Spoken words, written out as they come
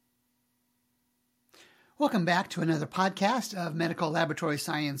Welcome back to another podcast of Medical Laboratory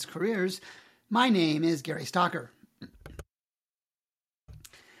Science Careers. My name is Gary Stocker.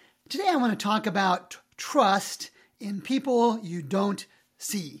 Today I want to talk about trust in people you don't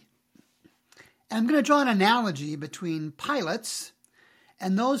see. And I'm going to draw an analogy between pilots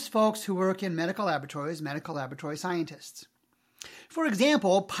and those folks who work in medical laboratories, medical laboratory scientists. For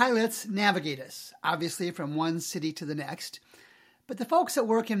example, pilots navigate us, obviously from one city to the next. But the folks that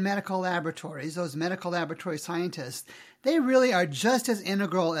work in medical laboratories, those medical laboratory scientists, they really are just as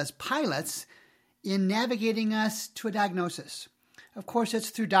integral as pilots in navigating us to a diagnosis. Of course, it's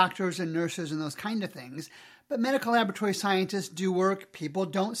through doctors and nurses and those kind of things, but medical laboratory scientists do work people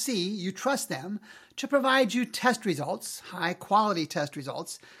don't see. You trust them to provide you test results, high-quality test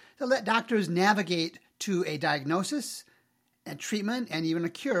results, to let doctors navigate to a diagnosis, a treatment, and even a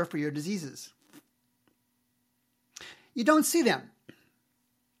cure for your diseases. You don't see them.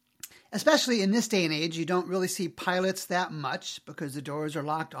 Especially in this day and age, you don't really see pilots that much because the doors are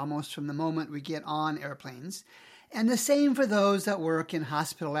locked almost from the moment we get on airplanes. And the same for those that work in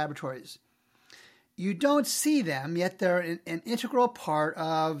hospital laboratories. You don't see them, yet they're an integral part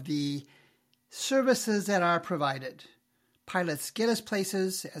of the services that are provided. Pilots get us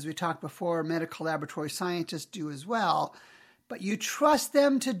places, as we talked before, medical laboratory scientists do as well, but you trust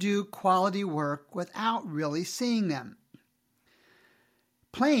them to do quality work without really seeing them.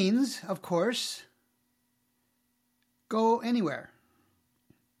 Planes, of course, go anywhere.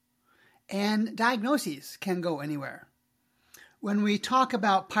 And diagnoses can go anywhere. When we talk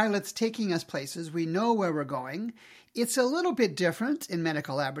about pilots taking us places, we know where we're going. It's a little bit different in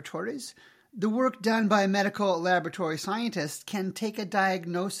medical laboratories. The work done by medical laboratory scientists can take a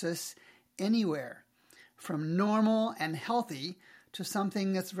diagnosis anywhere, from normal and healthy to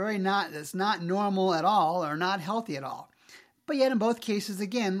something that's not normal at all or not healthy at all. But yet in both cases,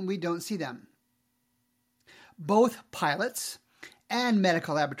 again, we don't see them. Both pilots and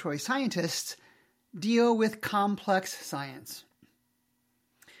medical laboratory scientists deal with complex science.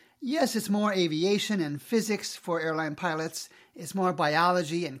 Yes, it's more aviation and physics for airline pilots. It's more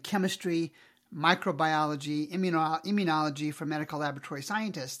biology and chemistry, microbiology, immunology for medical laboratory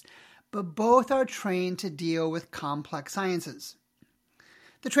scientists. But both are trained to deal with complex sciences.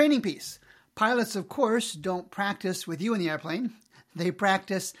 The training piece. Pilots, of course, don't practice with you in the airplane. They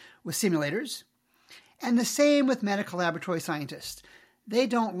practice with simulators. And the same with medical laboratory scientists. They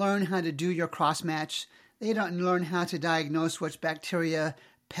don't learn how to do your cross-match. They don't learn how to diagnose which bacteria,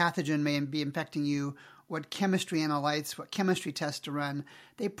 pathogen may be infecting you, what chemistry analytes, what chemistry tests to run.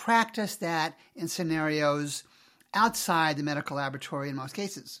 They practice that in scenarios outside the medical laboratory in most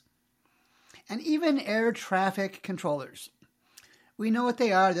cases. And even air traffic controllers. We know what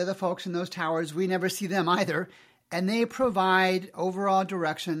they are. They're the folks in those towers. We never see them either. And they provide overall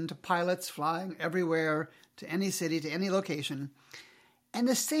direction to pilots flying everywhere, to any city, to any location. And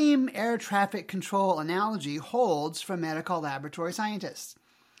the same air traffic control analogy holds for medical laboratory scientists.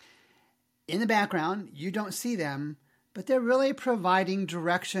 In the background, you don't see them, but they're really providing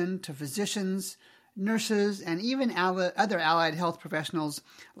direction to physicians, nurses, and even other allied health professionals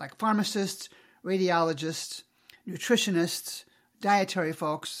like pharmacists, radiologists, nutritionists, dietary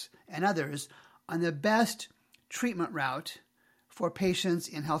folks, and others on the best treatment route for patients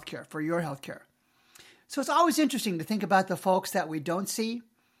in healthcare, for your healthcare. So it's always interesting to think about the folks that we don't see.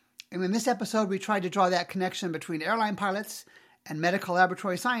 And in this episode, we tried to draw that connection between airline pilots and medical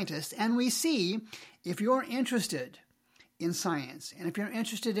laboratory scientists. And we see, if you're interested in science and if you're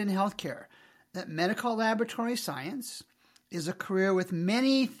interested in healthcare, that medical laboratory science is a career with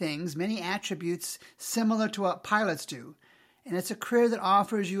many things, many attributes similar to what pilots do. And it's a career that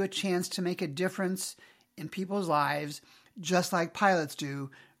offers you a chance to make a difference in people's lives, just like pilots do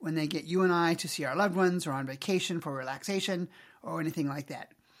when they get you and I to see our loved ones or on vacation for relaxation or anything like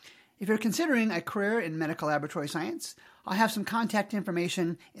that. If you're considering a career in medical laboratory science, I'll have some contact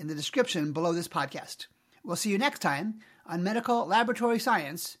information in the description below this podcast. We'll see you next time on Medical Laboratory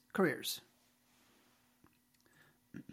Science Careers.